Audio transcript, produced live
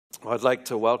Well, I'd like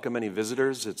to welcome any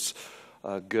visitors. It's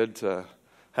good to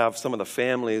have some of the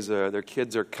families, their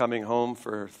kids are coming home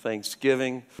for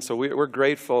Thanksgiving. So we're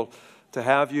grateful to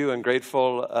have you and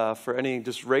grateful for any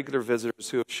just regular visitors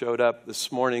who have showed up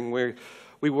this morning.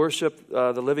 We worship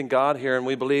the living God here, and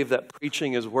we believe that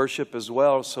preaching is worship as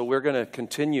well. So we're going to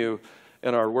continue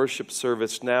in our worship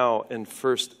service now in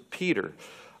 1 Peter.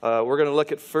 We're going to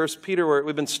look at 1 Peter.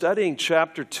 We've been studying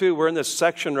chapter 2. We're in this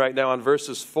section right now on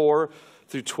verses 4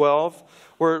 through 12.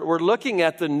 We're looking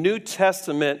at the New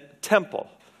Testament temple.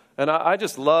 And I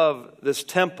just love this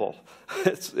temple.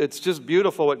 It's just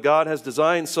beautiful what God has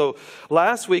designed. So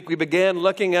last week we began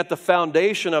looking at the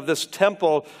foundation of this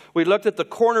temple. We looked at the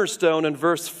cornerstone in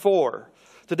verse 4.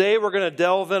 Today we're going to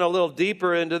delve in a little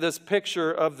deeper into this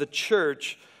picture of the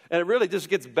church. And it really just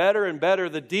gets better and better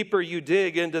the deeper you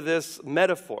dig into this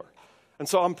metaphor. And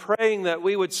so I'm praying that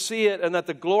we would see it and that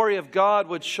the glory of God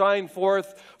would shine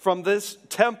forth from this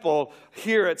temple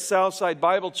here at Southside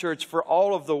Bible Church for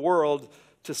all of the world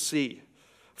to see.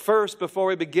 First, before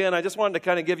we begin, I just wanted to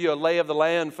kind of give you a lay of the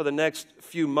land for the next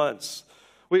few months.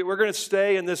 We're going to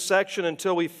stay in this section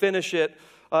until we finish it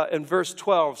in verse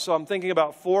 12. So I'm thinking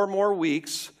about 4 more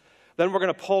weeks. Then we're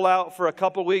going to pull out for a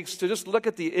couple weeks to just look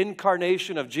at the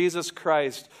incarnation of Jesus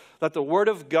Christ, that the Word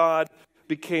of God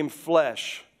became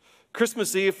flesh.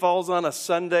 Christmas Eve falls on a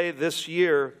Sunday this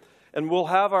year, and we'll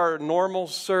have our normal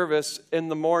service in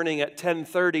the morning at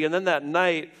 10:30. And then that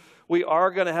night, we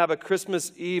are going to have a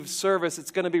Christmas Eve service.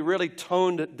 It's going to be really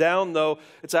toned down, though.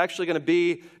 It's actually going to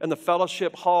be in the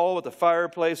fellowship hall with the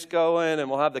fireplace going, and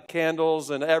we'll have the candles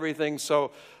and everything.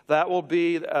 So that will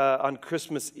be on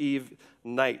Christmas Eve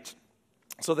night.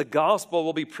 So the gospel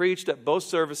will be preached at both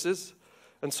services.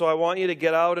 And so I want you to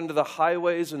get out into the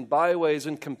highways and byways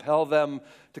and compel them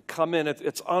to come in.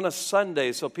 It's on a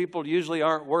Sunday, so people usually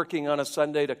aren't working on a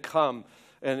Sunday to come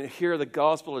and hear the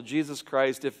gospel of Jesus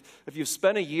Christ. If you've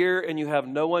spent a year and you have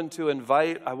no one to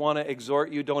invite, I want to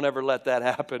exhort you, don't ever let that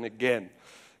happen again.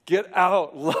 Get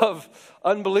out, love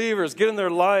unbelievers, get in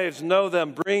their lives, know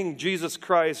them, bring Jesus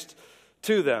Christ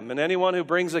to them. And anyone who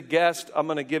brings a guest, I'm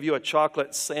going to give you a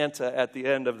chocolate Santa at the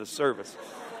end of the service.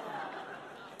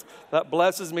 That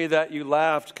blesses me that you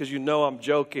laughed because you know I'm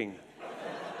joking.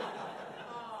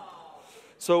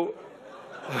 So,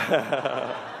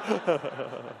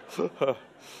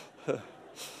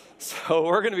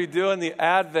 we're going to be doing the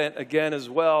Advent again as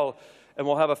well, and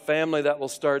we'll have a family that will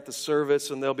start the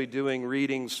service, and they'll be doing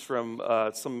readings from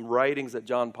some writings that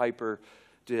John Piper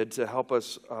did to help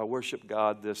us worship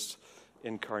God this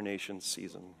incarnation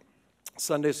season.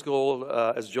 Sunday school,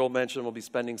 as Joel mentioned, we'll be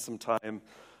spending some time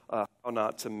how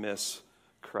not to miss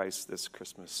Christ this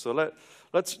Christmas. So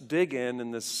let's dig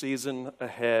in this season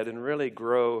ahead and really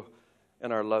grow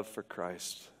in our love for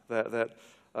Christ. That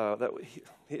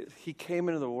he came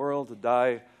into the world to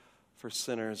die for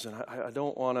sinners, and I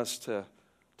don't want us to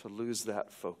lose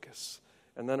that focus.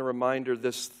 And then a reminder,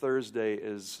 this Thursday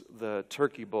is the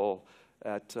Turkey Bowl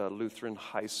at Lutheran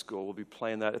High School. We'll be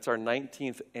playing that. It's our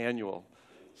 19th annual.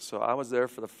 So I was there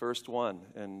for the first one,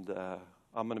 and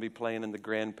I'm going to be playing in the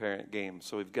grandparent game.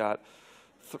 So we've got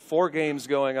 4 games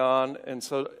going on, and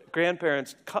so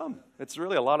grandparents, come. It's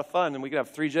really a lot of fun, and we can have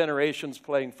 3 generations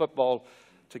playing football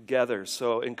together.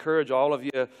 So encourage all of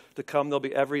you to come. There'll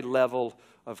be every level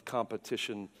of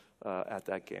competition at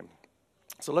that game.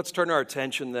 So let's turn our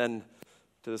attention then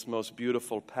to this most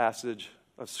beautiful passage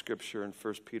of Scripture in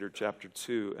 1 Peter chapter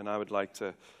 2, and I would like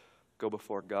to go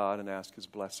before God and ask His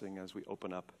blessing as we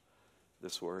open up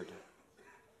this word.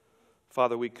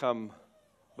 Father, we come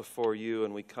before you,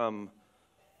 and we come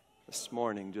this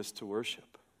morning just to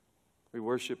worship. We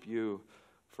worship you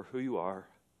for who you are,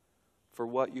 for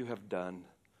what you have done,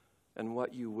 and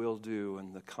what you will do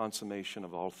in the consummation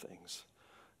of all things.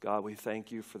 God, we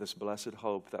thank you for this blessed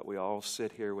hope that we all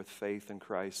sit here with faith in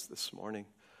Christ this morning.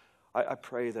 I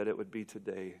pray that it would be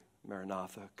today,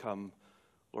 Maranatha, come,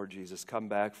 Lord Jesus, come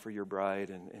back for your bride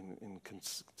and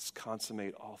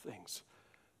consummate all things.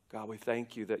 God, we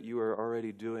thank you that you are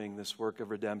already doing this work of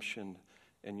redemption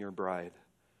in your bride.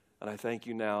 And I thank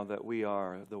you now that we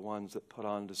are the ones that put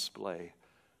on display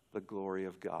the glory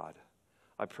of God.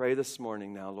 I pray this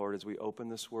morning now, Lord, as we open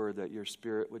this word, that your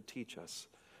Spirit would teach us,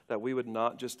 that we would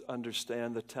not just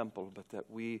understand the temple, but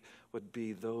that we would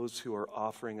be those who are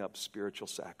offering up spiritual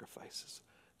sacrifices.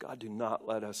 God, do not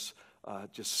let us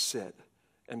just sit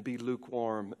and be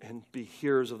lukewarm and be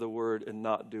hearers of the word and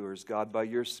not doers. God, by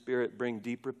your Spirit, bring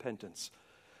deep repentance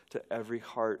to every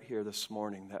heart here this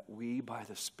morning, that we, by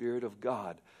the Spirit of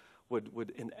God,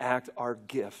 would enact our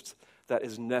gift that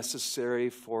is necessary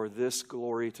for this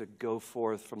glory to go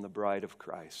forth from the bride of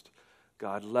Christ.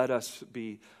 God, let us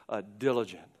be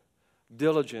diligent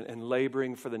diligent and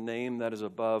laboring for the name that is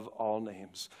above all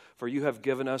names. For you have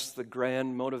given us the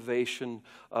grand motivation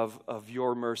of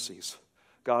your mercies.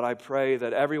 God, I pray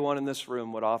that everyone in this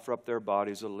room would offer up their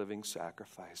bodies a living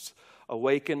sacrifice.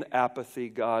 Awaken apathy,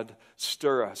 God.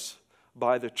 Stir us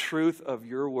by the truth of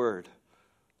your word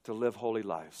to live holy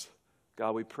lives.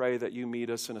 God, we pray that you meet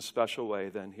us in a special way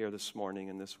then here this morning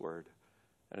in this word.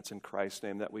 And it's in Christ's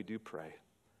name that we do pray.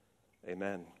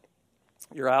 Amen.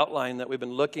 Your outline that we've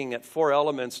been looking at 4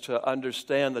 elements to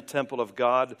understand the temple of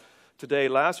God today.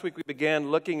 Last week we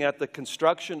began looking at the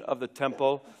construction of the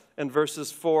temple in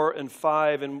verses 4 and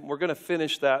 5, and we're going to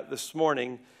finish that this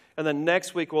morning. And then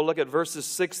next week we'll look at verses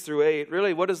 6 through 8.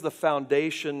 Really, what is the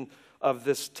foundation of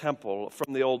this temple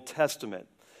from the Old Testament?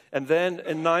 And then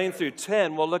in 9 through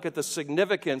 10, we'll look at the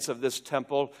significance of this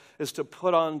temple is to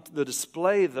put on the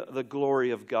display the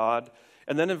glory of God.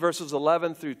 And then in verses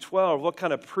 11 through 12, what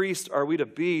kind of priest are we to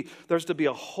be? There's to be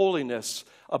a holiness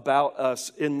about us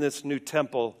in this new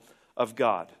temple of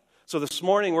God. So this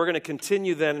morning, we're going to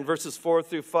continue then in verses 4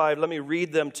 through 5. Let me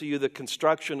read them to you, the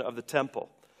construction of the temple.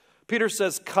 Peter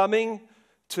says, coming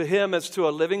to him as to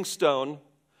a living stone,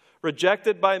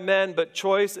 rejected by men, but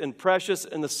choice and precious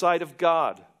in the sight of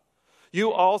God.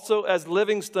 You also, as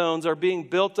living stones, are being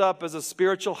built up as a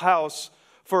spiritual house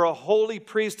for a holy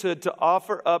priesthood to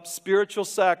offer up spiritual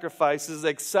sacrifices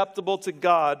acceptable to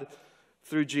God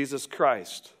through Jesus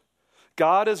Christ.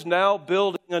 God is now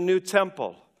building a new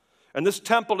temple. And this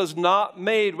temple is not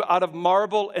made out of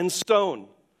marble and stone.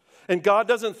 And God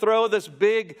doesn't throw this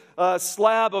big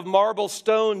slab of marble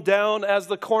stone down as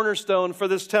the cornerstone for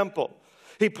this temple.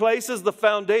 He places the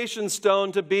foundation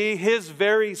stone to be his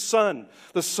very Son,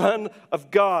 the Son of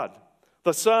God.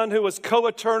 The Son who is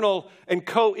co-eternal and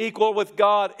co-equal with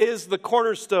God is the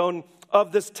cornerstone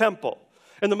of this temple.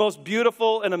 And the most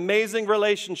beautiful and amazing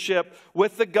relationship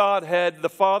with the Godhead, the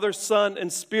Father, Son,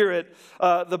 and Spirit,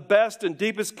 the best and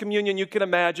deepest communion you can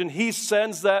imagine, he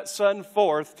sends that Son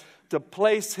forth to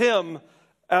place him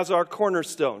as our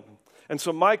cornerstone. And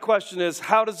so my question is,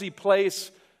 how does he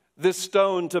place this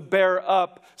stone to bear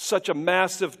up such a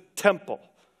massive temple?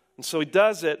 And so he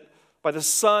does it by the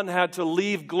Son had to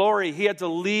leave glory. He had to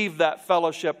leave that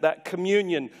fellowship, that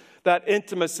communion, that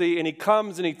intimacy. And he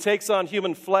comes and he takes on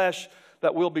human flesh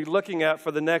that we'll be looking at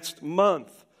for the next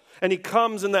month. And he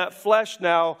comes in that flesh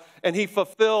now and he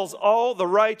fulfills all the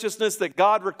righteousness that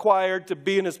God required to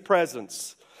be in his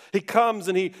presence. He comes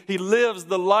and he lives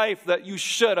the life that you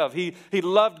should have. He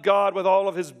loved God with all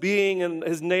of his being and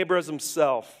his neighbor as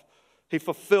himself. He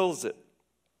fulfills it.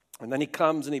 And then he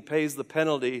comes and he pays the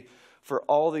penalty for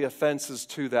all the offenses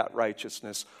to that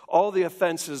righteousness. All the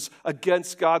offenses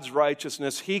against God's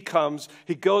righteousness. He comes,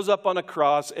 he goes up on a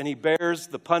cross, and he bears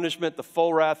the punishment, the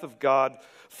full wrath of God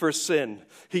for sin.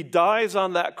 He dies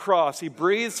on that cross. He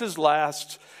breathes his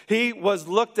last. He was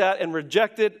looked at and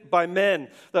rejected by men.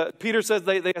 Peter says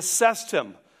they assessed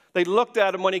him. They looked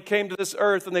at him when he came to this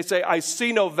earth, and they say, I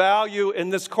see no value in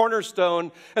this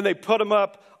cornerstone, and they put him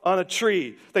up on a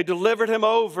tree. They delivered him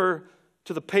over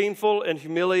to the painful and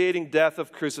humiliating death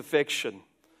of crucifixion.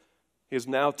 He is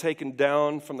now taken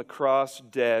down from the cross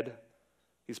dead.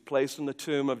 He's placed in the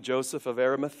tomb of Joseph of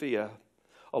Arimathea.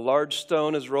 A large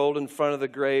stone is rolled in front of the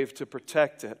grave to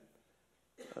protect it.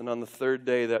 And on the 3rd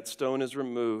day, that stone is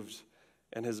removed,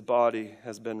 and his body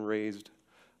has been raised.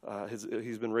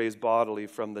 He's been raised bodily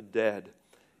from the dead.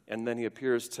 And then he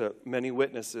appears to many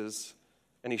witnesses,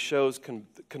 and he shows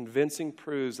convincing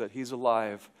proofs that he's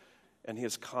alive and he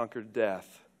has conquered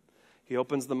death. He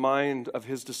opens the mind of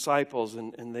his disciples,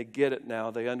 and they get it now.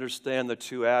 They understand the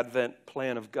 2 Advent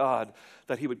plan of God,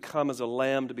 that he would come as a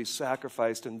lamb to be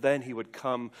sacrificed, and then he would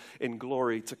come in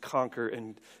glory to conquer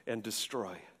and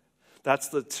destroy. That's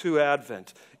the 2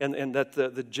 Advent. And that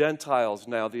the Gentiles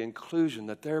now, the inclusion,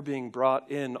 that they're being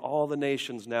brought in, all the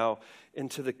nations now,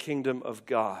 into the kingdom of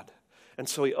God. And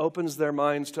so he opens their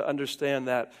minds to understand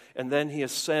that, and then he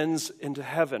ascends into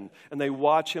heaven, and they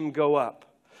watch him go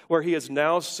up, where he is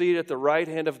now seated at the right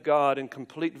hand of God in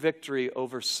complete victory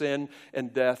over sin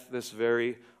and death this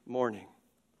very morning.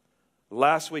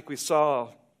 Last week we saw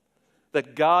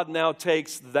that God now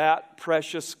takes that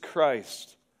precious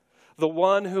Christ, the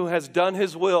one who has done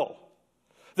his will,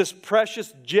 this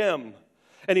precious gem,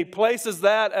 and he places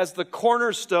that as the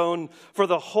cornerstone for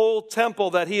the whole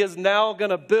temple that he is now going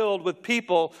to build with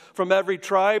people from every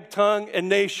tribe, tongue, and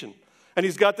nation. And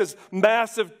he's got this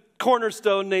massive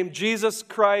cornerstone named Jesus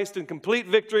Christ in complete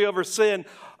victory over sin.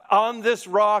 On this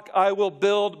rock I will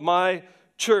build my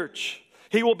church.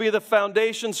 He will be the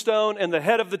foundation stone and the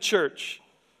head of the church.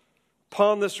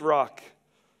 Upon this rock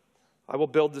I will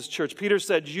build this church. Peter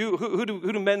said, who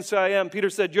do men say I am? Peter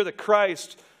said, you're the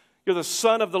Christ. You're the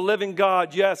Son of the living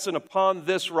God, yes, and upon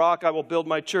this rock I will build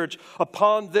my church.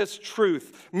 Upon this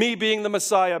truth, me being the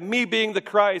Messiah, me being the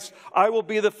Christ, I will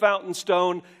be the fountain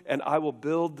stone, and I will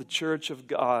build the church of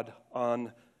God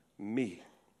on me.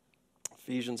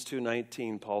 Ephesians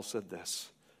 2:19, Paul said this.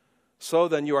 So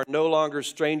then you are no longer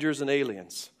strangers and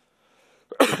aliens,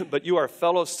 but you are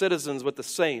fellow citizens with the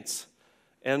saints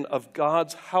and of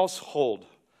God's household,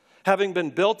 having been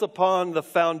built upon the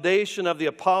foundation of the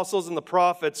apostles and the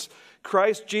prophets,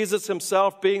 Christ Jesus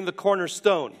himself being the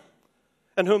cornerstone,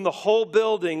 and whom the whole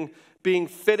building being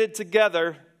fitted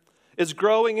together is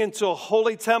growing into a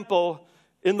holy temple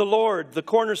in the Lord, the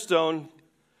cornerstone,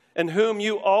 and whom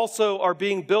you also are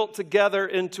being built together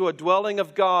into a dwelling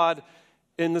of God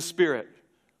in the Spirit,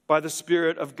 by the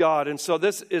Spirit of God. And so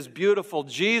this is beautiful.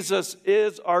 Jesus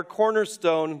is our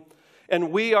cornerstone,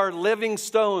 and we are living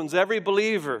stones, every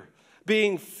believer,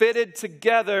 being fitted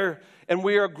together, and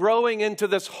we are growing into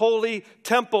this holy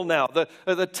temple now.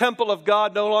 The temple of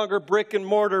God, no longer brick and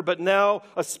mortar, but now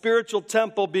a spiritual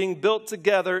temple being built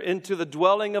together into the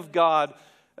dwelling of God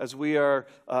as we are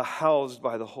housed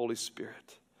by the Holy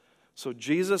Spirit. So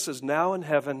Jesus is now in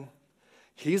heaven.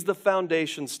 He's the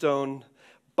foundation stone.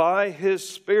 By his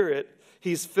Spirit,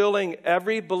 he's filling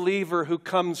every believer who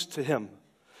comes to him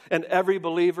and every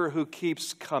believer who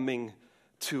keeps coming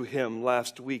to him.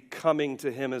 Last week, coming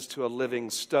to him as to a living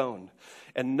stone.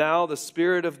 And now the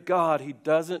Spirit of God, he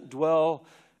doesn't dwell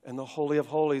in the Holy of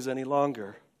Holies any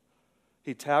longer.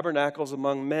 He tabernacles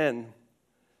among men,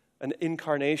 an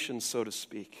incarnation, so to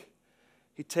speak.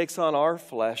 He takes on our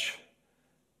flesh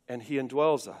and he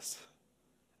indwells us.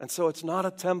 And so it's not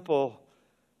a temple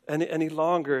any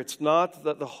longer. It's not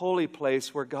the holy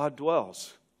place where God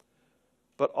dwells.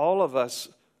 But all of us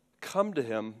come to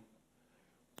him.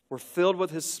 We're filled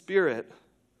with his Spirit.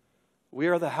 We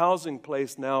are the housing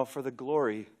place now for the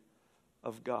glory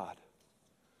of God.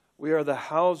 We are the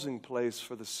housing place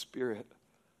for the Spirit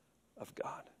of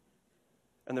God.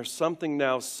 And there's something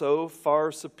now so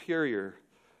far superior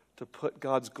to put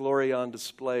God's glory on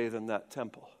display than that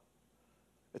temple.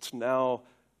 It's now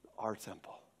our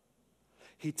temple.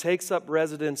 He takes up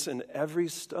residence in every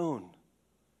stone,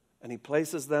 and he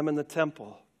places them in the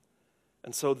temple.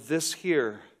 And so this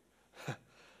here,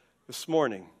 this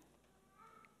morning,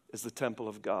 is the temple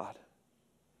of God,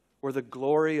 where the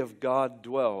glory of God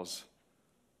dwells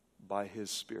by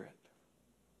his Spirit.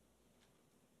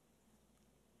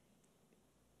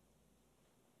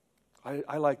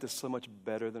 I like this so much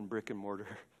better than brick and mortar.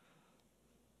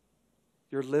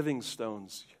 You're living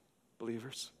stones,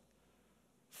 believers.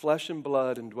 Flesh and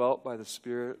blood indwelt by the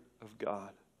Spirit of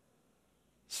God.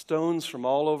 Stones from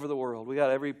all over the world. We got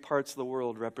every parts of the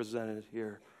world represented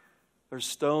here. There's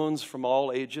stones from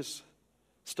all ages.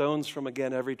 Stones from,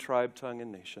 again, every tribe, tongue,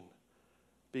 and nation.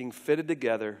 Being fitted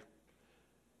together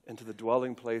into the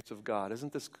dwelling place of God.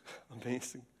 Isn't this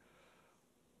amazing?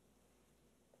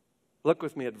 Look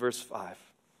with me at verse 5.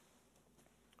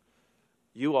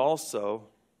 You also,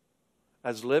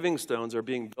 as living stones, are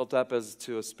being built up as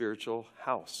to a spiritual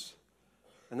house.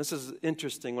 And this is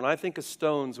interesting. When I think of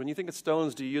stones, when you think of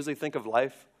stones, do you usually think of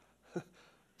life?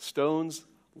 Stones,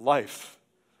 life.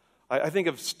 I think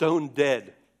of stone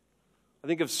dead. I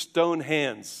think of stone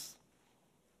hands.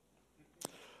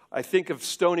 I think of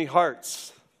stony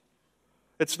hearts.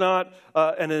 It's not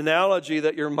an analogy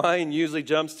that your mind usually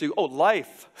jumps to, oh,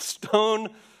 life, stone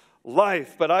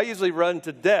life. But I usually run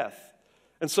to death.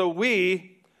 And so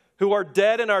we, who are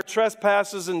dead in our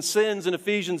trespasses and sins in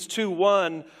Ephesians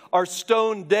 2:1, are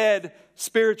stone dead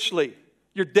spiritually.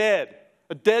 You're dead,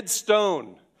 a dead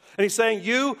stone. And he's saying,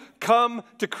 you come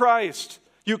to Christ.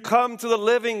 You come to the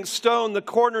living stone, the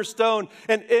cornerstone,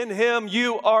 and in him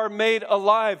you are made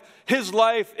alive. His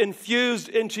life infused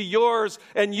into yours,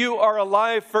 and you are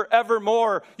alive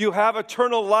forevermore. You have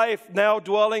eternal life now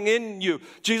dwelling in you.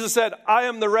 Jesus said, I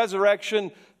am the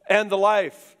resurrection and the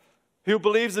life. Who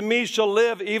believes in me shall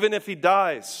live even if he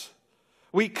dies.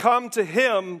 We come to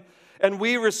him and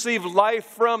we receive life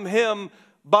from him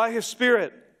by his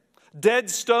Spirit.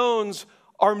 Dead stones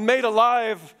are made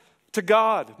alive to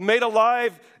God, made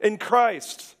alive in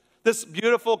Christ. This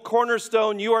beautiful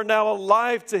cornerstone, you are now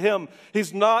alive to him.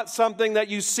 He's not something that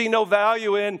you see no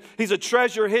value in. He's a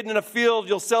treasure hidden in a field.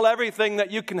 You'll sell everything that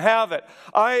you can have it.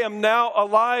 I am now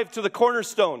alive to the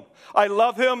cornerstone. I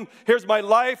love him. Here's my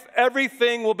life.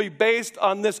 Everything will be based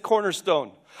on this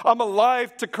cornerstone. I'm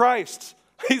alive to Christ.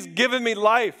 He's given me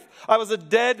life. I was a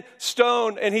dead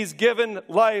stone, and he's given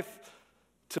life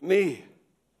to me.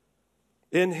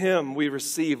 In him we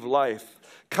receive life.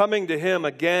 Coming to him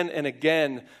again and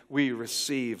again, we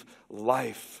receive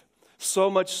life. So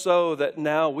much so that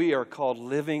now we are called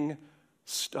living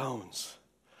stones.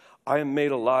 I am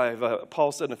made alive.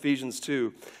 Paul said in Ephesians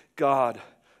 2, God,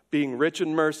 being rich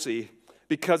in mercy,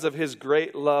 because of his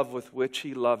great love with which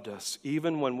he loved us,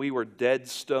 even when we were dead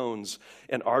stones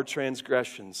in our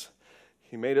transgressions,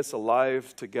 he made us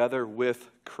alive together with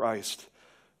Christ,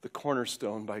 the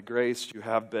cornerstone. By grace you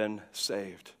have been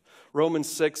saved. Romans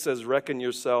 6 says, reckon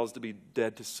yourselves to be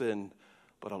dead to sin,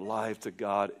 but alive to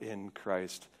God in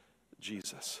Christ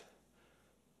Jesus.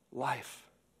 Life.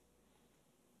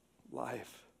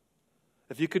 Life.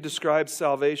 If you could describe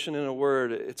salvation in a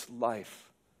word, it's life.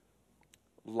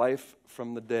 Life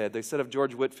from the dead. They said of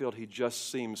George Whitefield, he just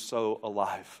seems so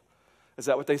alive. Is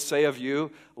that what they say of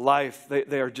you? Life.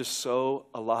 They are just so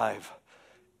alive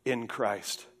in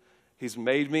Christ. He's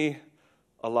made me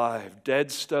alive.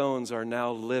 Dead stones are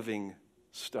now living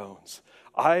stones.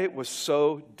 I was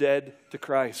so dead to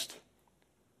Christ,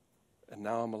 and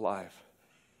now I'm alive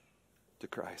to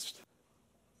Christ.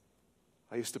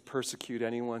 I used to persecute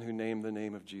anyone who named the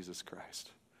name of Jesus Christ.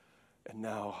 And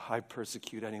now I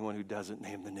persecute anyone who doesn't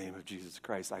name the name of Jesus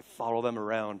Christ. I follow them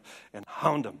around and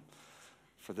hound them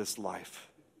for this life.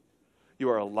 You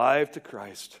are alive to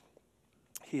Christ.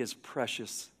 He is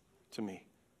precious to me.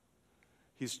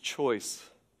 He's choice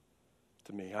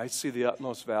to me. I see the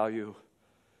utmost value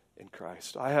in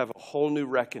Christ. I have a whole new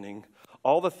reckoning.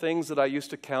 All the things that I used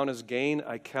to count as gain,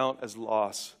 I count as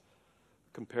loss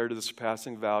compared to the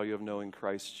surpassing value of knowing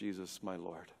Christ Jesus, my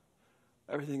Lord.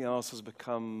 Everything else has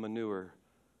become manure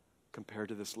compared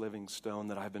to this living stone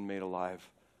that I've been made alive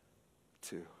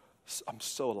to. I'm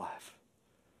so alive.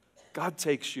 God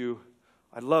takes you,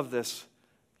 I love this,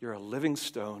 you're a living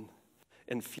stone,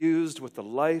 infused with the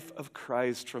life of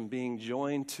Christ from being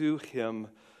joined to him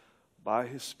by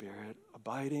his Spirit,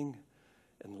 abiding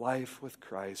in life with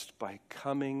Christ by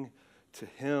coming to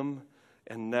him.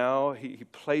 And now he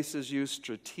places you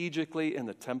strategically in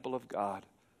the temple of God,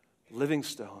 living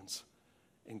stones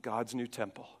in God's new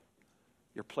temple.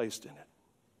 You're placed in it.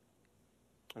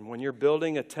 And when you're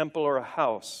building a temple or a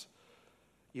house,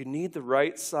 you need the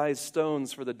right size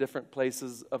stones for the different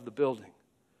places of the building.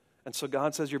 And so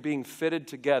God says you're being fitted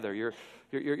together. You're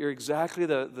exactly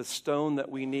the stone that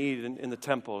we need in the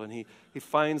temple. And he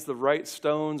finds the right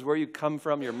stones, where you come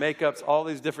from, your makeups, all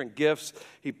these different gifts.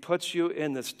 He puts you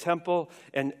in this temple,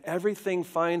 and everything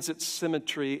finds its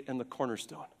symmetry in the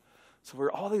cornerstone. So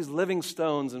we're all these living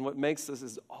stones, and what makes this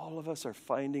is all of us are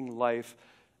finding life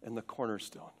in the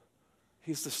cornerstone.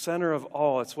 He's the center of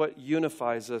all. It's what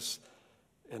unifies us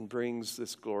and brings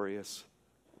this glorious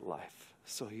life.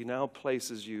 So he now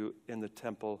places you in the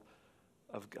temple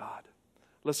of God.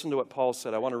 Listen to what Paul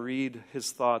said. I want to read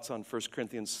his thoughts on 1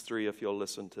 Corinthians 3 if you'll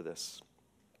listen to this.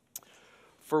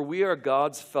 For we are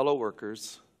God's fellow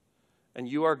workers, and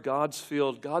you are God's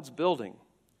field, God's building.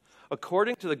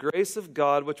 According to the grace of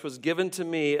God which was given to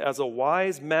me as a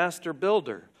wise master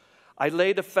builder, I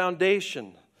laid a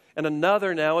foundation, and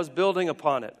another now is building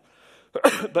upon it.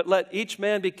 But let each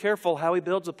man be careful how he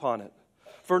builds upon it.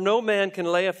 For no man can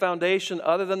lay a foundation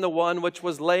other than the one which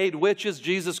was laid, which is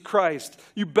Jesus Christ.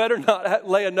 You better not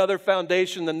lay another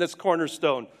foundation than this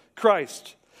cornerstone,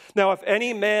 Christ. Now, if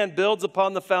any man builds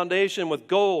upon the foundation with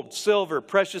gold, silver,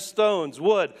 precious stones,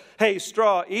 wood, hay,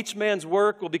 straw, each man's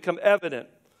work will become evident.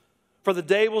 For the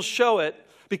day will show it,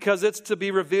 because it's to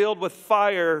be revealed with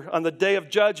fire on the day of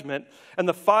judgment, and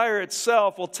the fire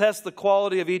itself will test the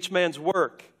quality of each man's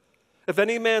work. If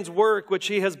any man's work which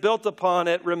he has built upon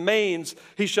it remains,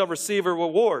 he shall receive a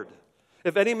reward.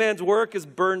 If any man's work is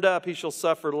burned up, he shall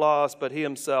suffer loss, but he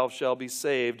himself shall be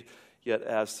saved, yet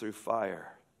as through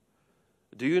fire.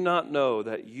 Do you not know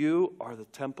that you are the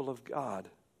temple of God,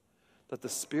 that the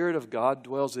Spirit of God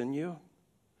dwells in you?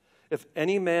 If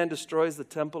any man destroys the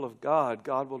temple of God,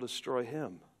 God will destroy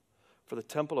him. For the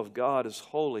temple of God is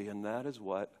holy, and that is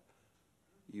what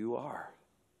you are.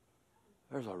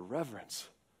 There's a reverence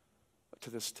to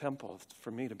this temple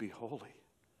for me to be holy.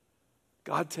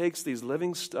 God takes these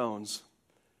living stones.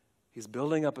 He's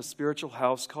building up a spiritual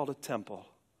house called a temple.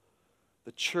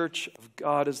 The church of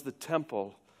God is the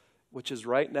temple, which is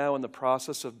right now in the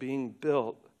process of being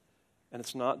built, and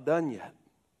it's not done yet.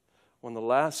 When the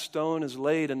last stone is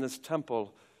laid in this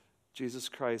temple, Jesus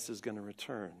Christ is going to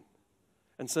return.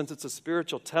 And since it's a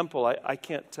spiritual temple, I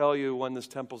can't tell you when this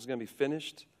temple is going to be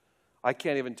finished. I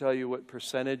can't even tell you what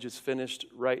percentage is finished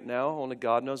right now. Only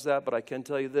God knows that. But I can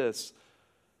tell you this.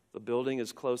 The building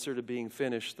is closer to being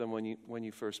finished than when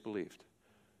you first believed.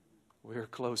 We're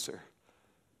closer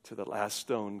to the last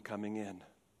stone coming in.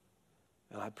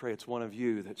 And I pray it's one of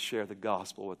you that share the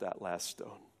gospel with that last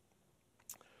stone.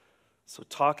 So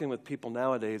talking with people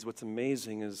nowadays, what's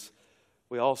amazing is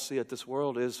we all see it. This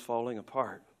world is falling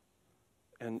apart.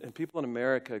 And people in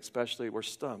America especially, we're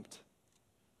stumped.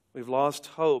 We've lost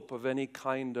hope of any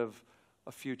kind of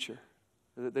a future.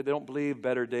 They don't believe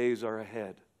better days are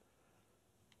ahead.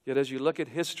 Yet as you look at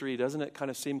history, doesn't it kind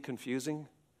of seem confusing?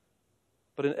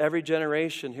 But in every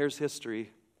generation, here's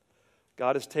history.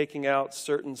 God is taking out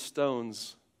certain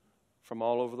stones from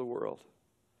all over the world.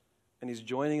 And He's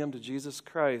joining them to Jesus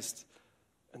Christ,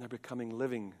 and they're becoming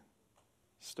living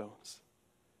stones.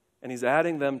 And He's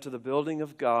adding them to the building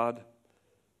of God.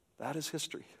 That is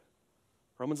history.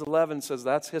 Romans 11 says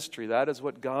that's history. That is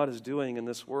what God is doing in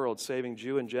this world, saving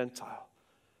Jew and Gentile.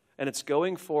 And it's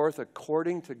going forth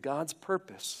according to God's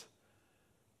purpose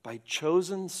by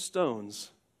chosen stones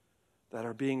that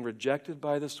are being rejected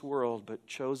by this world, but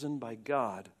chosen by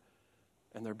God.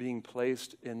 And they're being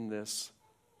placed in this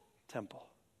temple.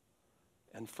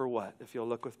 And for what? If you'll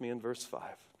look with me in verse 5.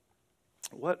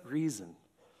 What reason?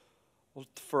 Well,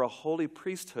 for a holy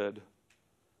priesthood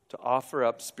to offer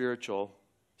up spiritual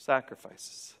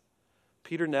sacrifices.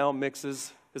 Peter now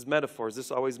mixes his metaphors.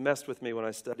 This always messed with me when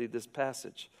I studied this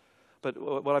passage.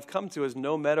 But what I've come to is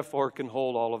no metaphor can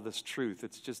hold all of this truth.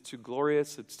 It's just too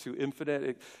glorious. It's too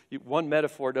infinite. One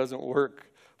metaphor doesn't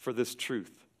work for this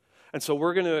truth. And so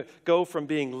we're going to go from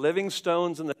being living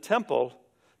stones in the temple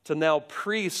to now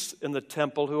priests in the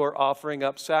temple who are offering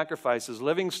up sacrifices.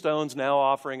 Living stones now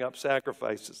offering up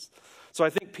sacrifices. So I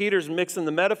think Peter's mixing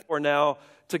the metaphor now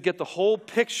to get the whole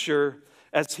picture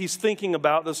as he's thinking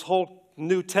about this whole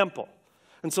new temple.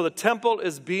 And so the temple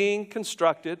is being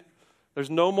constructed. There's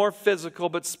no more physical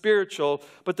but spiritual,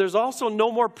 but there's also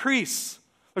no more priests.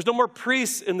 There's no more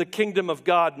priests in the kingdom of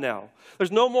God now.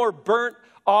 There's no more burnt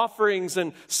offerings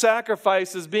and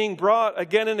sacrifices being brought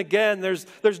again and again. There's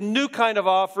new kind of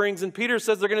offerings, and Peter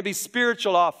says they're going to be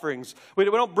spiritual offerings. We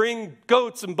don't bring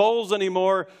goats and bulls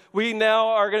anymore. We now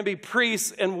are going to be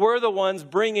priests, and we're the ones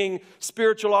bringing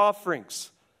spiritual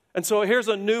offerings. And so here's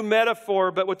a new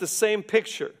metaphor, but with the same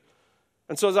picture.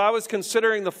 And so as I was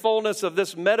considering the fullness of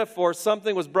this metaphor,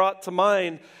 something was brought to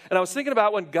mind. And I was thinking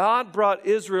about when God brought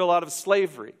Israel out of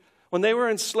slavery. When they were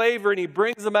in slavery and He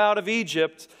brings them out of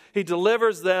Egypt, He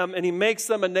delivers them and He makes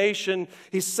them a nation.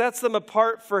 He sets them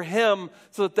apart for Him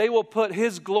so that they will put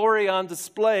His glory on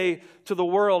display to the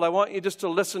world. I want you just to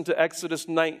listen to Exodus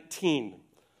 19.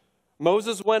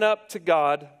 Moses went up to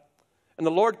God, and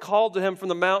the Lord called to him from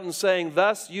the mountain, saying,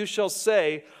 "Thus you shall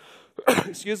say,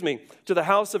 to the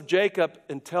house of Jacob,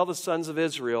 and tell the sons of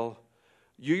Israel,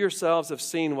 you yourselves have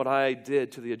seen what I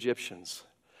did to the Egyptians,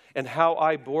 and how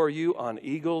I bore you on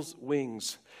eagle's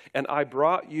wings, and I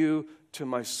brought you to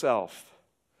myself.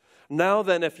 Now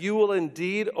then, if you will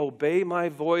indeed obey my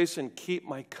voice and keep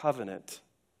my covenant,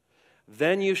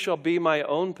 then you shall be my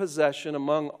own possession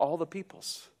among all the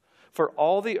peoples. For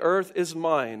all the earth is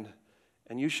mine,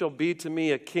 and you shall be to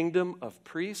me a kingdom of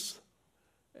priests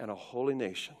and a holy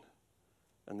nation.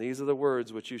 And these are the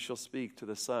words which you shall speak to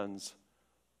the sons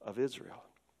of Israel."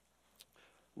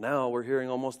 Now we're hearing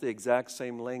almost the exact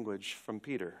same language from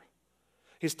Peter.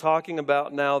 He's talking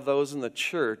about now those in the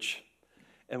church,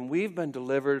 and we've been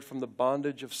delivered from the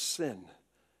bondage of sin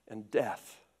and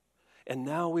death. And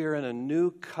now we are in a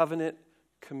new covenant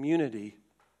community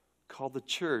called the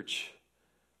church,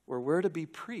 where we're to be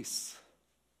priests.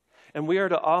 And we are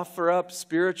to offer up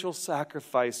spiritual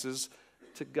sacrifices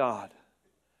to God.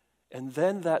 And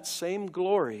then that same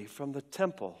glory from the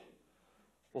temple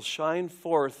will shine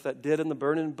forth that did in the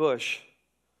burning bush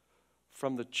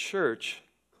from the church,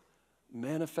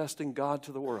 manifesting God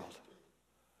to the world.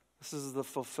 This is the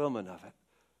fulfillment of it.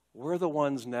 We're the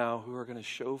ones now who are going to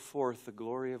show forth the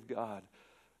glory of God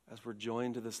as we're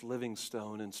joined to this living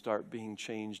stone and start being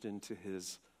changed into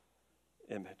His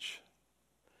image.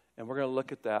 And we're going to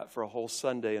look at that for a whole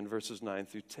Sunday in verses 9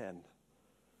 through 10.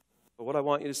 But what I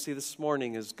want you to see this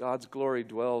morning is God's glory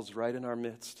dwells right in our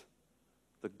midst.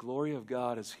 The glory of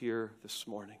God is here this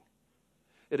morning.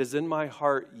 It is in my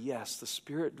heart, yes, the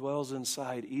Spirit dwells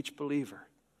inside each believer.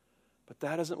 But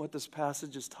that isn't what this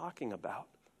passage is talking about.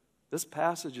 This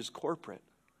passage is corporate.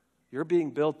 You're being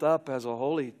built up as a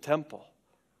holy temple.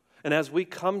 And as we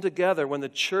come together, when the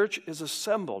church is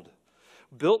assembled,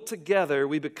 built together,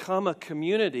 we become a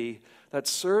community that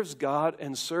serves God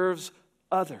and serves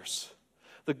others.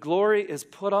 The glory is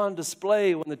put on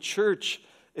display when the church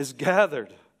is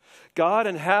gathered. God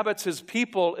inhabits His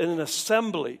people in an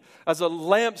assembly as a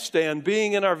lampstand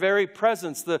being in our very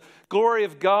presence. The glory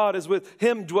of God is with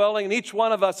Him dwelling in each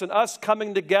one of us, and us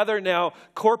coming together now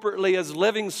corporately as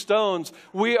living stones.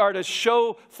 We are to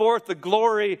show forth the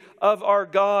glory of our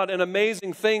God, and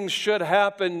amazing things should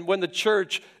happen when the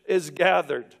church is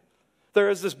gathered. There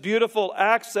is this beautiful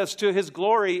access to His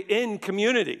glory in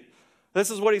community. This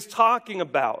is what He's talking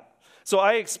about. So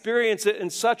I experience it in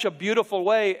such a beautiful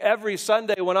way every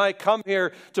Sunday when I come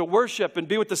here to worship and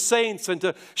be with the saints and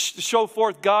to show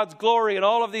forth God's glory and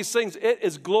all of these things. It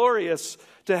is glorious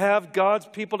to have God's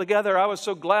people together. I was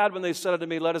so glad when they said to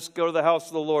me, let us go to the house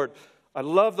of the Lord. I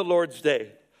love the Lord's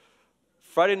Day.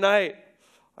 Friday night,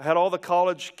 I had all the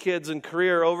college kids and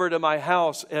career over to my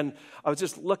house, and I was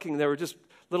just looking. There were just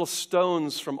little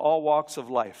stones from all walks of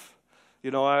life.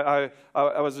 You know, I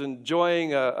was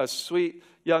enjoying a sweet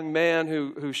young man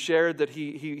who shared that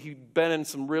he'd been in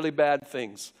some really bad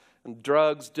things, and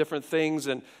drugs, different things,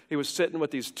 and he was sitting with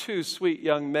these two sweet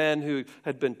young men who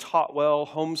had been taught well,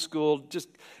 homeschooled,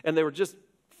 and they were just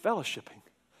fellowshipping,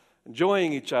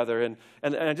 enjoying each other, and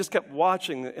I just kept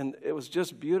watching, and it was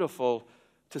just beautiful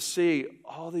to see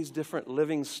all these different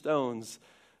living stones,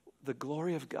 the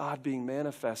glory of God being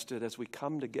manifested as we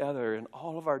come together in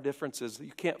all of our differences.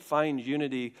 You can't find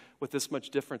unity with this much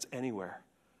difference anywhere.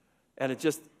 And it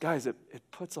just, guys, it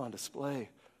puts on display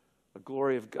the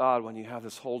glory of God when you have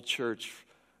this whole church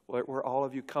where all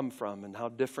of you come from and how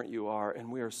different you are, and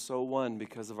we are so one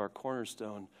because of our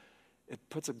cornerstone. It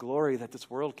puts a glory that this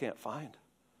world can't find.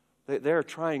 They're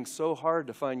trying so hard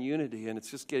to find unity, and it's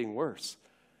just getting worse.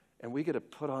 And we get to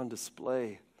put on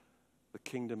display the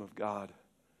kingdom of God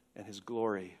and his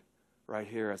glory right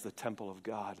here as the temple of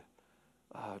God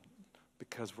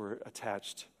because we're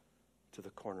attached to the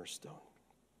cornerstone.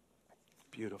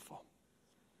 Beautiful.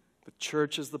 The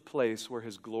church is the place where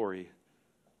his glory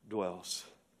dwells.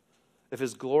 If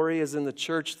his glory is in the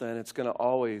church, then it's going to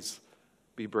always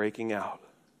be breaking out.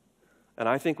 And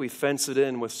I think we fence it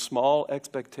in with small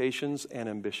expectations and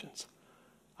ambitions.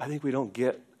 I think we don't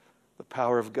get the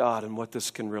power of God and what this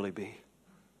can really be.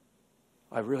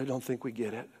 I really don't think we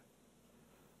get it.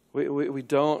 We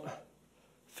don't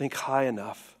think high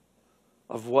enough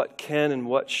of what can and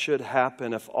what should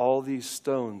happen if all these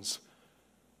stones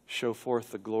show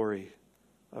forth the glory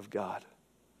of God.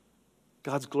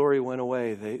 God's glory went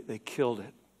away. They killed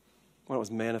it when it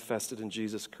was manifested in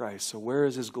Jesus Christ. So where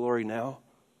is his glory now?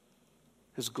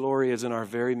 His glory is in our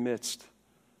very midst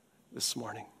this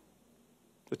morning.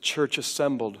 The church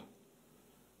assembled,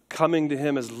 coming to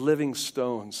him as living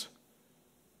stones,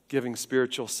 giving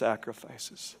spiritual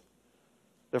sacrifices.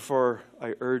 Therefore,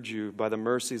 I urge you, by the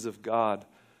mercies of God,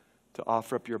 to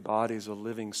offer up your bodies a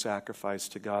living sacrifice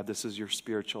to God. This is your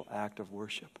spiritual act of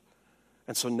worship.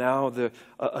 And so now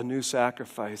a new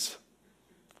sacrifice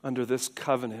under this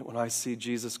covenant, when I see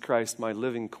Jesus Christ, my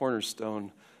living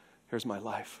cornerstone, here's my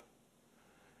life.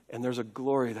 And there's a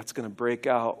glory that's going to break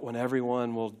out when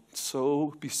everyone will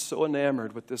be so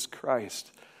enamored with this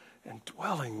Christ and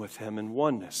dwelling with him in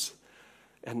oneness.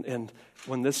 And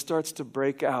when this starts to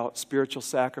break out, spiritual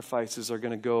sacrifices are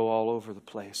going to go all over the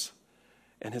place.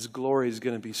 And his glory is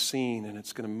going to be seen, and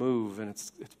it's going to move, and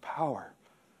its power.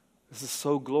 This is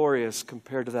so glorious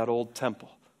compared to that old temple.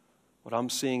 What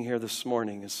I'm seeing here this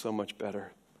morning is so much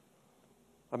better.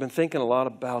 I've been thinking a lot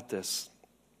about this.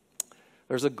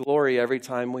 There's a glory every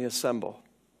time we assemble.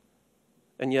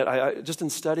 And yet, just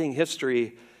in studying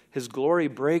history, his glory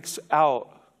breaks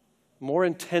out more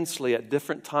intensely at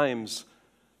different times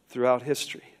throughout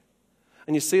history.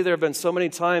 And you see, there have been so many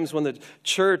times when the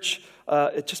church,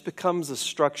 it just becomes a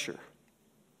structure.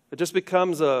 It just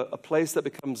becomes a place that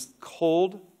becomes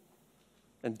cold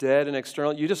and dead and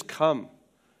external. You just come,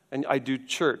 and I do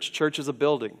church. Church is a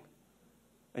building.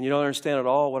 And you don't understand at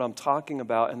all what I'm talking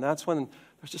about, and that's when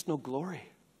there's just no glory.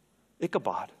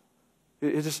 Ichabod.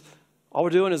 It just, all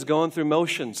we're doing is going through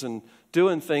motions and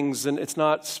doing things, and it's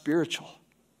not spiritual.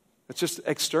 It's just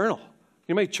external. You know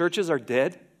how many churches are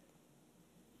dead?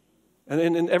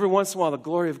 And every once in a while, the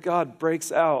glory of God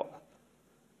breaks out,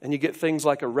 and you get things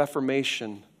like a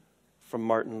Reformation from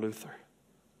Martin Luther.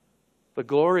 The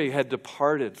glory had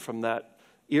departed from that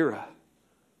era.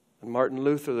 And Martin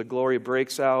Luther, the glory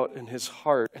breaks out in his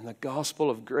heart, and the gospel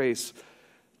of grace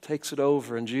takes it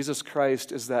over, and Jesus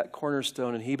Christ is that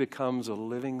cornerstone, and he becomes a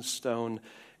living stone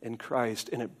in Christ,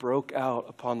 and it broke out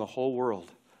upon the whole world,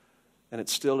 and it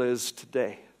still is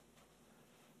today.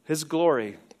 His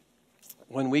glory,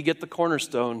 when we get the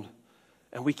cornerstone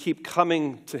and we keep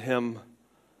coming to him,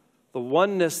 the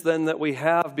oneness then that we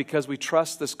have because we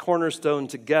trust this cornerstone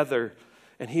together,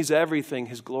 and he's everything,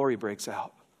 his glory breaks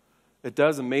out. It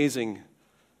does amazing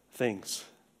things.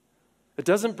 It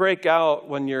doesn't break out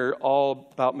when you're all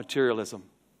about materialism.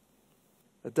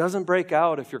 It doesn't break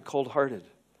out if you're cold-hearted,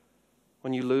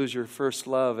 when you lose your first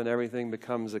love and everything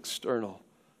becomes external.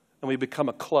 And we become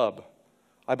a club.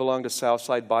 I belong to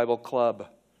Southside Bible Club.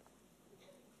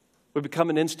 We become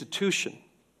an institution.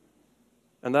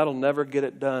 And that'll never get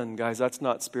it done, guys. That's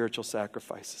not spiritual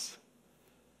sacrifices.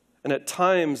 And at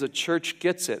times, a church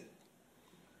gets it.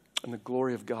 and the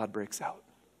glory of God breaks out,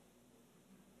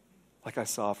 like I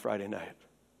saw Friday night.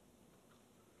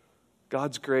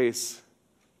 God's grace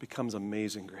becomes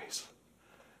amazing grace,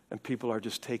 and people are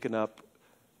just taken up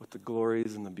with the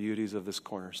glories and the beauties of this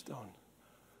cornerstone.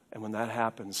 And when that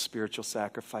happens, spiritual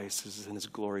sacrifices and his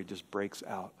glory just breaks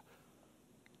out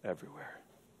everywhere.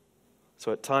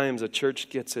 So at times, a church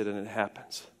gets it and it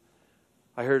happens.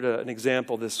 I heard an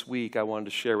example this week I wanted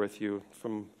to share with you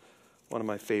from one of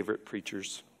my favorite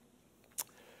preachers.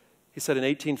 He said in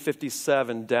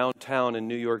 1857, downtown in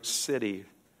New York City,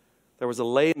 there was a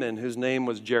layman whose name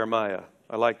was Jeremiah.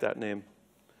 I like that name.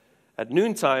 At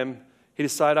noontime, he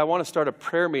decided, I want to start a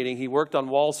prayer meeting. He worked on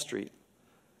Wall Street.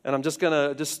 And I'm just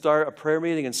going to start a prayer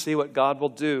meeting and see what God will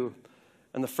do.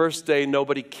 And the first day,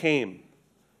 nobody came.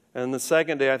 And the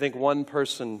second day, I think one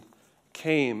person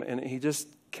came, and he just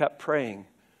kept praying.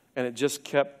 And it just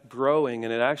kept growing,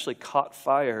 and it actually caught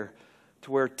fire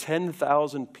to where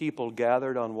 10,000 people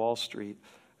gathered on Wall Street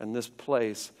and this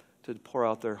place to pour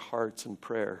out their hearts in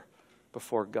prayer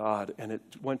before God. And it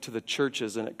went to the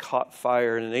churches, and it caught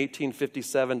fire. And in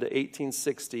 1857 to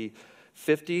 1860,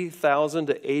 50,000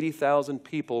 to 80,000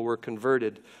 people were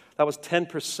converted. That was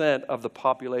 10% of the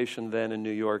population then in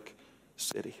New York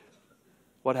City.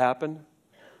 What happened?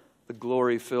 The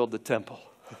glory filled the temple.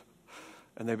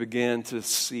 And they began to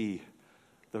see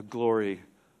the glory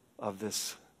of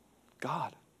this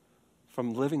God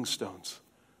from living stones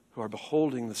who are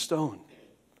beholding the stone.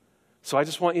 So I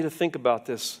just want you to think about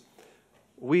this.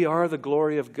 We are the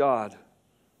glory of God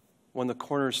when the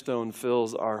cornerstone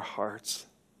fills our hearts.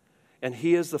 And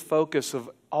he is the focus of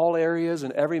all areas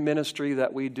and every ministry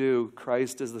that we do.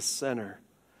 Christ is the center.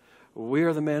 We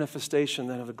are the manifestation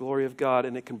then of the glory of God,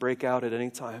 and it can break out at any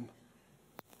time.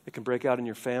 It can break out in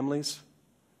your families.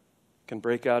 It can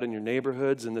break out in your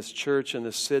neighborhoods, in this church, in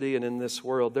this city, and in this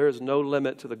world. There is no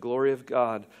limit to the glory of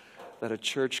God that a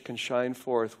church can shine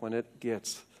forth when it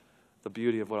gets the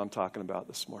beauty of what I'm talking about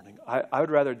this morning. I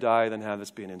would rather die than have this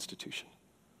be an institution.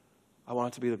 I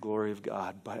want it to be the glory of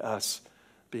God by us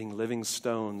being living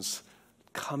stones,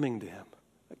 coming to him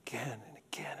again and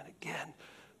again and again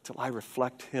till I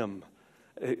reflect him,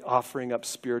 offering up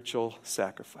spiritual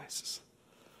sacrifices.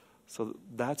 So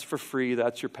that's for free.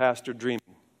 That's your pastor dreaming.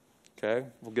 Okay?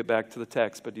 We'll get back to the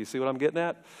text, but do you see what I'm getting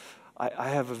at? I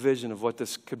have a vision of what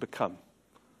this could become.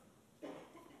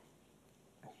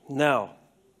 Now,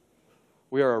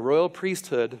 we are a royal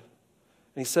priesthood, and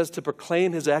he says to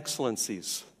proclaim his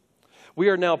excellencies. We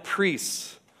are now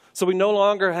priests. So we no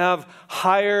longer have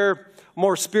higher,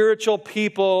 more spiritual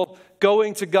people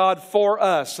going to God for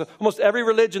us. Almost every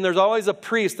religion, there's always a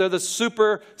priest. They're the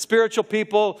super spiritual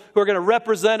people who are going to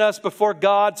represent us before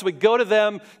God. So we go to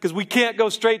them because we can't go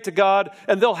straight to God,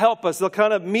 and they'll help us. They'll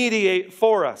kind of mediate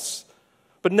for us.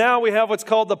 But now we have what's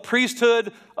called the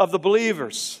priesthood of the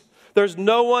believers. There's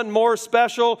no one more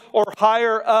special or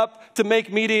higher up to make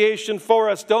mediation for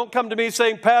us. Don't come to me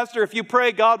saying, Pastor, if you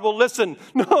pray, God will listen.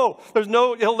 No,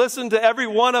 he'll listen to every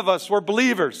one of us. We're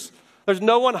believers. There's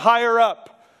no one higher up.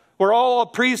 We're all a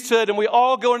priesthood, and we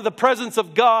all go into the presence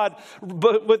of God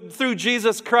through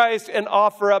Jesus Christ and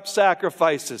offer up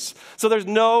sacrifices. So there's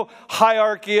no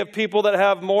hierarchy of people that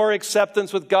have more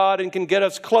acceptance with God and can get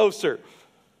us closer.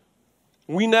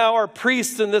 We now are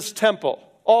priests in this temple,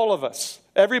 all of us.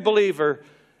 Every believer,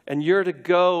 and you're to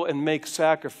go and make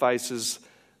sacrifices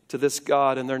to this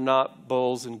God, and they're not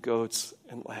bulls and goats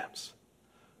and lambs.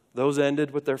 Those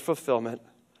ended with their fulfillment.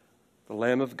 The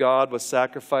Lamb of God was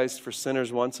sacrificed for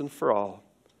sinners once and for all,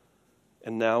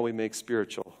 and now we make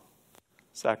spiritual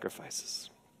sacrifices.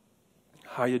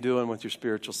 How are you doing with your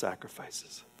spiritual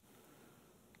sacrifices?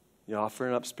 You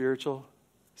offering up spiritual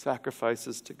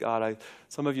sacrifices to God?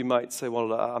 Some of you might say,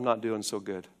 well, I'm not doing so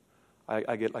good.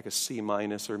 I get like a C-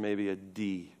 or maybe a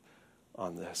D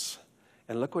on this.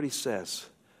 And look what he says.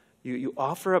 You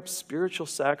offer up spiritual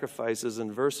sacrifices in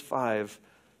verse 5,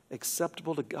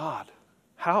 acceptable to God.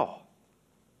 How?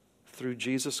 Through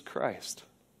Jesus Christ.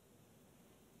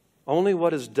 Only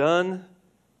what is done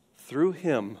through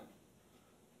him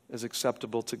is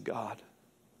acceptable to God.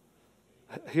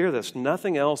 Hear this.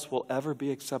 Nothing else will ever be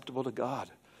acceptable to God.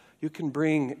 You can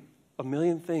bring a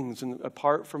million things, and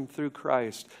apart from through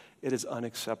Christ, it is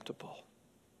unacceptable.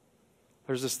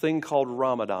 There's this thing called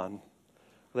Ramadan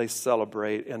they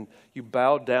celebrate, and you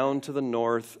bow down to the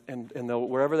north, and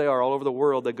wherever they are, all over the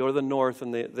world, they go to the north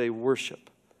and they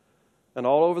worship. And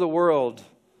all over the world,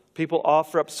 people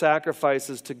offer up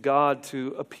sacrifices to God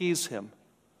to appease him.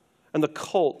 And the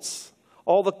cults,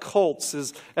 all the cults,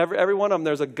 is every one of them,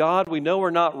 there's a God we know we're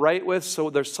not right with,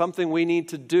 so there's something we need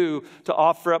to do to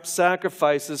offer up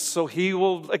sacrifices so he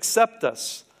will accept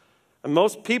us. And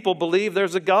most people believe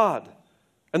there's a God,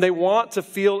 and they want to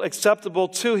feel acceptable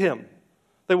to him.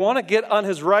 They want to get on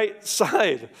his right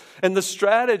side. And the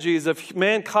strategies of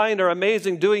mankind are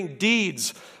amazing. Doing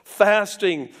deeds,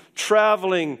 fasting,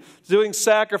 traveling, doing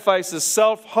sacrifices,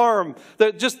 self-harm.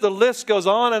 Just the list goes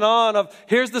on and on of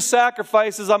here's the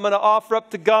sacrifices I'm going to offer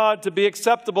up to God to be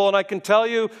acceptable. And I can tell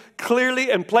you clearly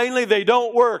and plainly they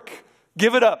don't work.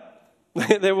 Give it up.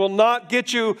 They will not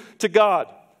get you to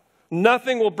God.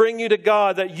 Nothing will bring you to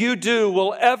God that you do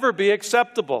will ever be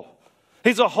acceptable.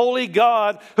 He's a holy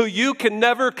God who you can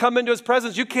never come into his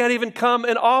presence. You can't even come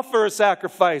and offer a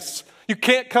sacrifice. You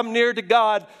can't come near to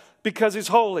God because he's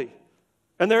holy.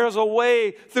 And there is a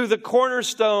way through the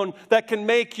cornerstone that can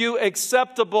make you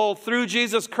acceptable through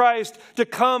Jesus Christ to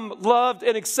come loved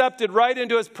and accepted right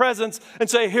into his presence and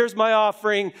say, here's my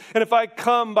offering. And if I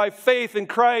come by faith in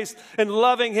Christ and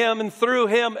loving him and through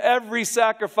him, every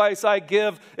sacrifice I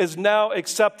give is now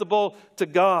acceptable to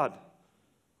God.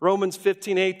 Romans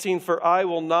 15:18, for I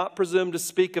will not presume to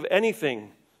speak of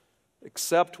anything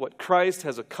except what Christ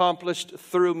has accomplished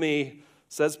through me,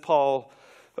 says Paul,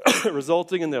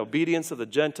 resulting in the obedience of the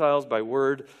Gentiles by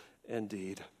word and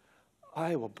deed.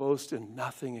 I will boast in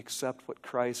nothing except what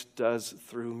Christ does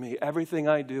through me. Everything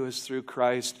I do is through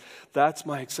Christ. That's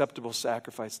my acceptable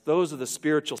sacrifice. Those are the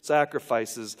spiritual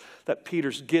sacrifices that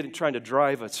Peter's trying to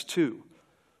drive us to.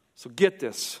 So get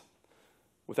this.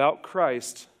 Without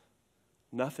Christ,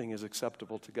 nothing is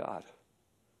acceptable to God.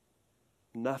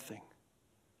 Nothing.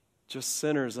 Just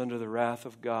sinners under the wrath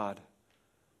of God.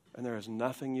 And there is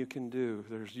nothing you can do.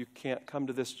 You can't come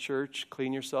to this church,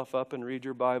 clean yourself up and read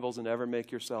your Bibles and ever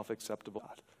make yourself acceptable to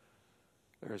God.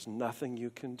 There is nothing you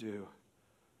can do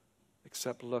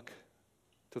except look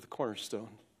to the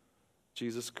cornerstone,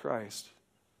 Jesus Christ,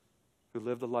 who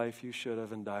lived the life you should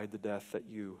have and died the death that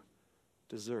you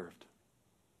deserved.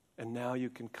 And now you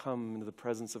can come into the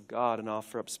presence of God and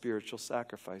offer up spiritual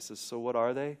sacrifices. So what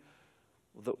are they?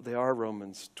 Well, they are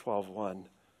Romans 12:1.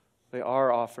 They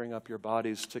are offering up your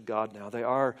bodies to God now. They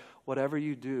are whatever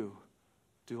you do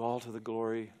all to the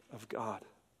glory of God.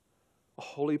 A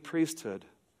holy priesthood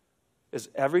is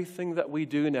everything that we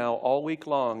do now all week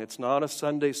long. It's not a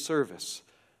Sunday service.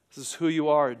 This is who you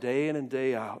are day in and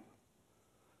day out.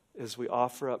 As we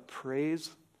offer up praise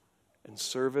and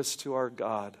service to our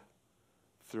God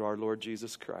through our Lord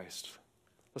Jesus Christ.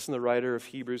 Listen to the writer of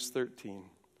Hebrews 13.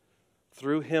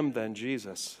 Through him then,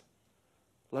 Jesus,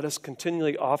 let us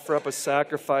continually offer up a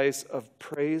sacrifice of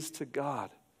praise to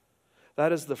God.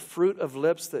 That is the fruit of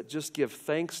lips that just give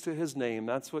thanks to his name.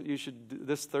 That's what you should do.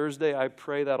 This Thursday, I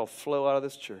pray that'll flow out of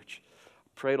this church. I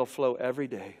pray it'll flow every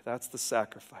day. That's the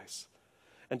sacrifice.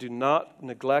 And do not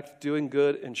neglect doing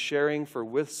good and sharing, for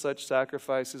with such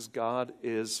sacrifices God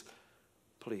is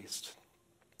pleased.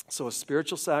 So a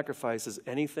spiritual sacrifice is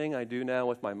anything I do now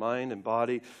with my mind and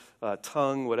body,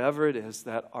 tongue, whatever it is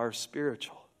that are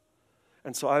spiritual.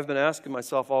 And so I've been asking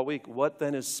myself all week, what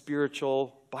then is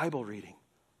spiritual Bible reading?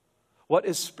 What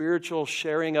is spiritual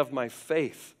sharing of my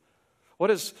faith? What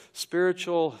is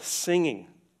spiritual singing?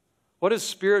 What is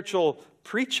spiritual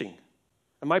preaching?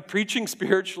 Am I preaching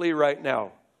spiritually right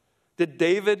now? Did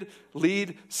David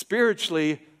lead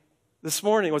spiritually this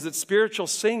morning? Was it spiritual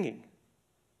singing?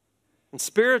 And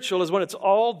spiritual is when it's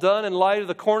all done in light of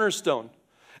the cornerstone.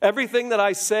 Everything that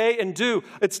I say and do,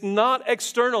 it's not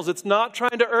externals. It's not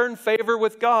trying to earn favor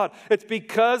with God. It's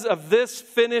because of this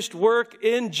finished work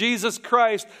in Jesus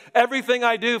Christ. Everything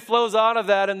I do flows out of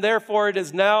that, and therefore it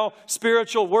is now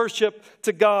spiritual worship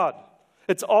to God.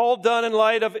 It's all done in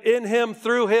light of in him,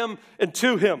 through him, and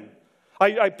to him.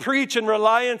 I preach in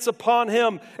reliance upon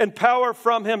him and power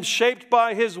from him, shaped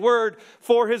by his word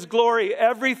for his glory.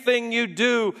 Everything you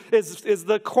do is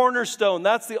the cornerstone.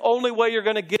 That's the only way you're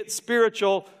going to get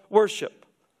spiritual worship.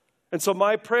 And so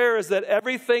my prayer is that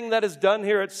everything that is done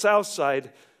here at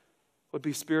Southside would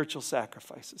be spiritual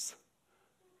sacrifices.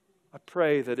 I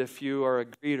pray that if you are a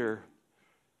greeter,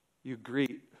 you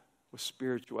greet with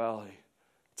spirituality.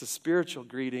 It's a spiritual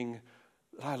greeting.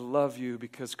 I love you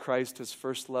because Christ has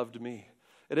first loved me.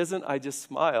 It isn't I just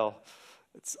smile.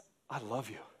 It's I love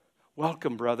you.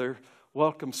 Welcome, brother.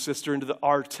 Welcome, sister, into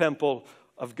our temple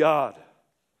of God.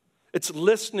 It's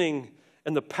listening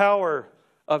in the power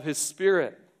of his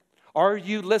Spirit. Are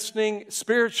you listening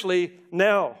spiritually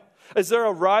now? Is there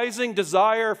a rising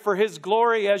desire for his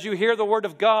glory as you hear the word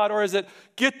of God? Or is it,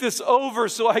 get this over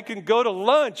so I can go to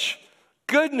lunch?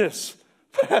 Goodness,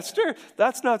 Pastor,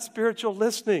 that's not spiritual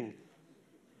listening.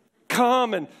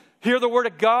 Come and hear the word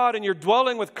of God, and you're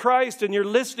dwelling with Christ, and you're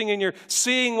listening, and you're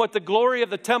seeing what the glory of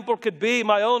the temple could be.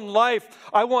 My own life,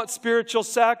 I want spiritual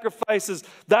sacrifices.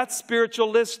 That's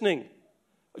spiritual listening.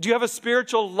 Do you have a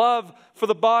spiritual love for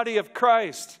the body of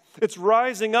Christ? It's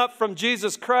rising up from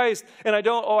Jesus Christ. And I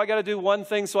got to do one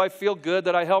thing so I feel good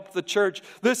that I helped the church.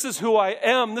 This is who I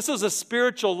am. This is a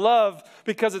spiritual love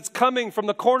because it's coming from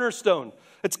the cornerstone.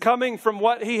 It's coming from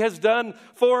what he has done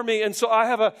for me. And so I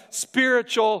have a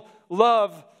spiritual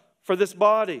love for this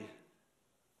body.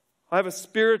 I have a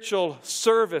spiritual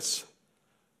service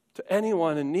to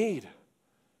anyone in need.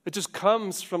 It just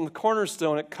comes from the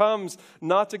cornerstone. It comes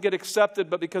not to get accepted,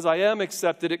 but because I am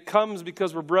accepted. It comes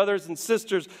because we're brothers and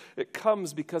sisters. It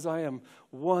comes because I am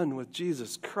one with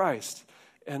Jesus Christ.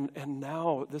 And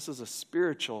now this is a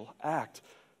spiritual act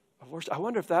of worship. I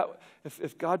wonder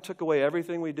if God took away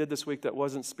everything we did this week that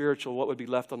wasn't spiritual, what would be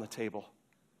left on the table?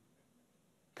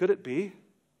 Could it be?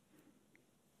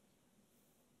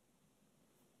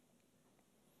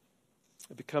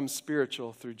 It becomes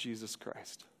spiritual through Jesus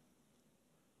Christ.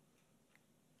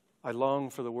 I long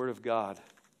for the Word of God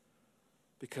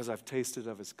because I've tasted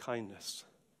of His kindness.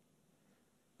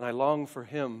 And I long for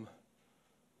Him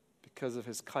because of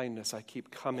His kindness. I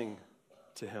keep coming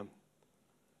to Him.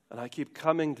 And I keep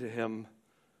coming to Him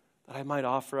that I might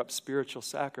offer up spiritual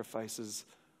sacrifices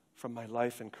from my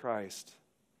life in Christ.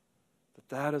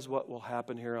 That is what will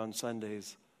happen here on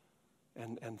Sundays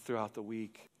and throughout the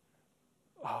week.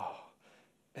 Oh,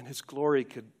 and His glory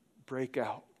could break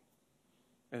out.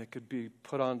 And it could be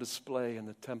put on display in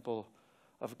the temple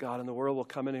of God. And the world will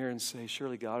come in here and say,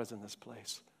 surely God is in this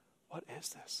place. What is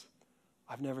this?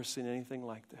 I've never seen anything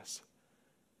like this.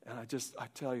 And I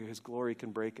tell you, His glory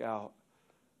can break out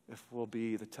if we'll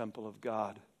be the temple of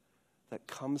God that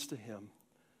comes to Him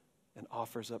and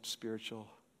offers up spiritual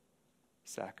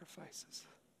sacrifices.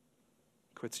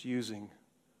 Quits using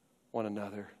one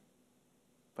another,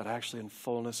 but actually in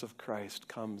fullness of Christ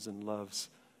comes and loves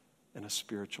in a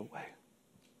spiritual way.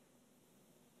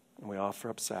 And we offer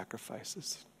up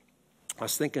sacrifices. I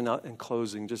was thinking in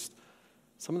closing, just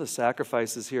some of the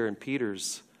sacrifices here in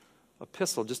Peter's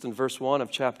epistle, just in verse 1 of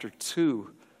chapter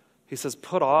 2. He says,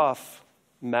 put off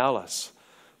malice.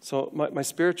 So my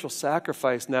spiritual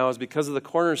sacrifice now is because of the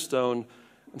cornerstone.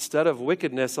 Instead of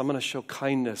wickedness, I'm going to show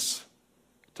kindness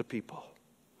to people.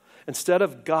 Instead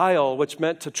of guile, which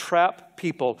meant to trap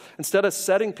people, instead of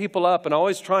setting people up and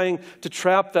always trying to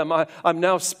trap them, I'm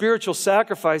now spiritual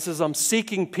sacrifices. I'm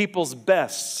seeking people's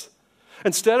bests.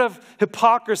 Instead of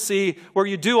hypocrisy, where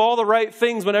you do all the right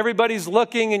things when everybody's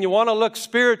looking and you want to look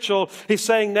spiritual, he's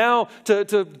saying now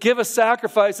to give a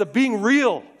sacrifice of being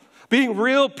real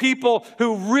people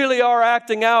who really are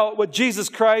acting out what Jesus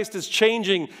Christ is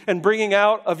changing and bringing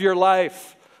out of your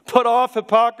life. Put off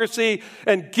hypocrisy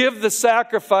and give the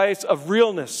sacrifice of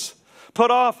realness. Put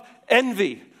off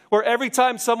envy, where every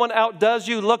time someone outdoes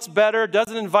you, looks better,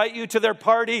 doesn't invite you to their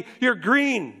party, you're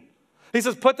green. He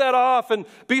says, put that off and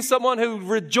be someone who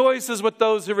rejoices with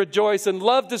those who rejoice and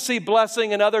love to see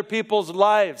blessing in other people's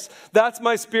lives. That's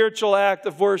my spiritual act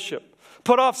of worship.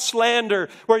 Put off slander,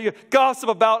 where you gossip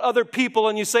about other people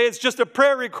and you say it's just a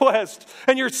prayer request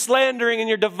and you're slandering and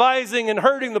you're devising and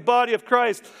hurting the body of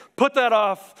Christ. Put that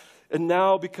off. And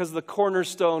now, because of the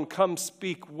cornerstone, come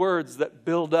speak words that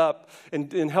build up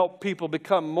and help people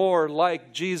become more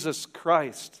like Jesus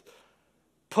Christ.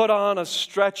 Put on a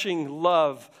stretching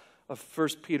love of 1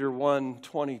 Peter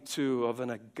 1:22 of an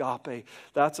agape.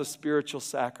 That's a spiritual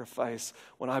sacrifice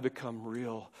when I become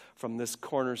real from this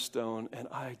cornerstone and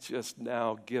I just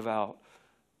now give out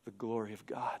the glory of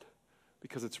God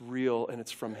because it's real and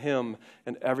it's from Him,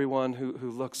 and everyone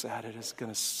who looks at it is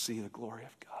going to see the glory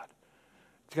of God.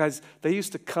 Guys, they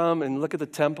used to come and look at the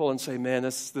temple and say, man,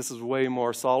 this is way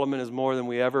more. Solomon is more than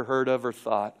we ever heard of or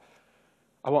thought.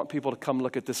 I want people to come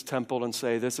look at this temple and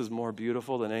say, this is more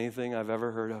beautiful than anything I've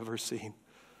ever heard of or seen.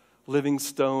 Living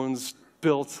stones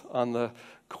built on the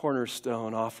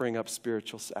cornerstone, offering up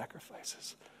spiritual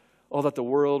sacrifices. Oh, that the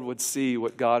world would see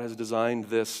what God has designed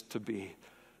this to be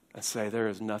and say, there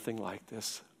is nothing like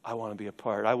this. I want to be a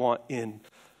part. I want in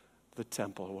the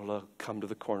temple. Well, come to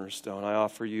the cornerstone. I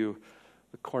offer you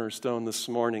the cornerstone this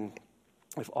morning.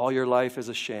 If all your life is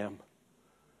a sham,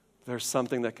 there's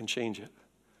something that can change it.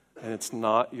 And it's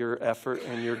not your effort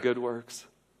and your good works.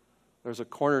 There's a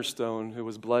cornerstone who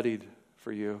was bloodied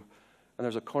for you. And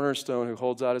there's a cornerstone who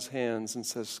holds out his hands and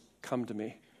says, come to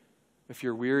me. If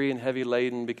you're weary and heavy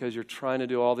laden because you're trying to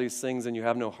do all these things and you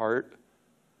have no heart,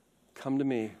 come to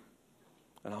me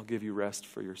and I'll give you rest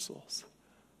for your souls.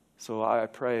 So I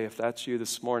pray if that's you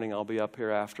this morning, I'll be up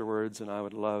here afterwards and I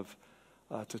would love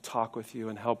to talk with you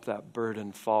and help that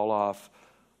burden fall off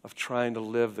of trying to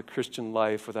live the Christian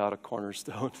life without a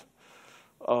cornerstone.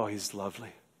 Oh, He's lovely.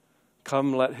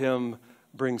 Come, let Him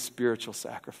bring spiritual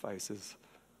sacrifices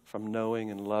from knowing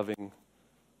and loving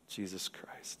Jesus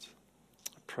Christ.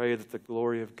 I pray that the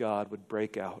glory of God would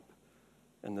break out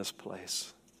in this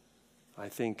place. I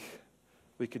think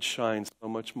we could shine so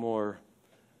much more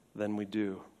than we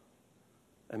do.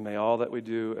 And may all that we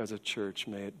do as a church,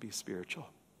 may it be spiritual.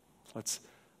 Let's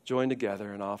join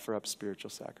together and offer up spiritual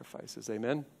sacrifices.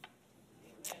 Amen?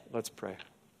 Let's pray.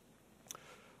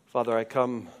 Father, I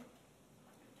come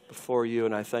before you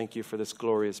and I thank you for this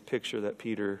glorious picture that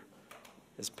Peter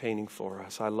is painting for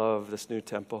us. I love this new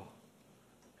temple.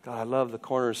 God, I love the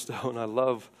cornerstone. I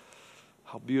love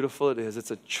how beautiful it is. It's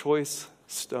a choice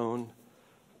stone,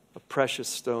 a precious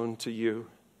stone to you.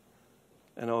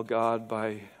 And oh God,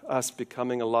 by us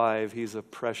becoming alive, he's a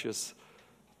precious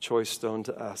choice stone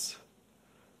to us.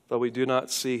 Though we do not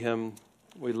see him,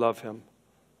 we love him.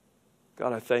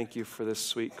 God, I thank you for this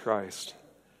sweet Christ.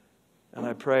 And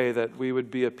I pray that we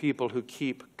would be a people who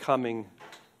keep coming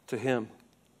to him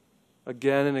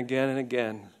again and again and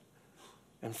again.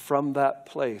 And from that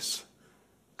place,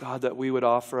 God, that we would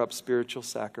offer up spiritual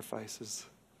sacrifices,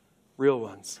 real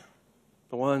ones,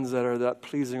 the ones that are that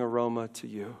pleasing aroma to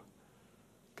you.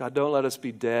 God, don't let us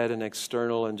be dead and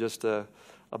external and just a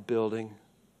building.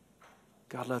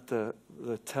 God, let the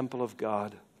temple of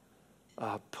God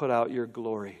put out your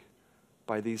glory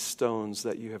by these stones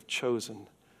that you have chosen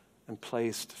and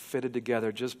placed, fitted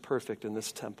together just perfect in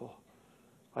this temple.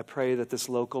 I pray that this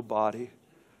local body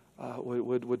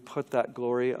would put that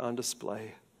glory on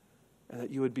display and that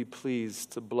you would be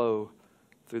pleased to blow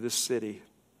through this city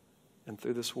and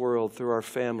through this world, through our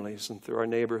families and through our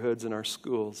neighborhoods and our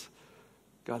schools.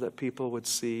 God, that people would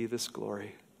see this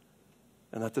glory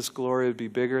and that this glory would be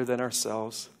bigger than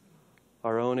ourselves,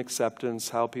 our own acceptance,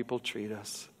 how people treat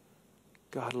us.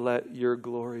 God, let your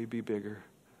glory be bigger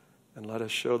and let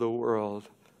us show the world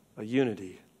a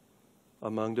unity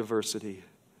among diversity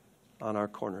on our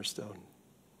cornerstone.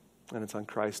 And it's on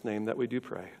Christ's name that we do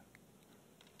pray.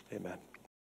 Amen.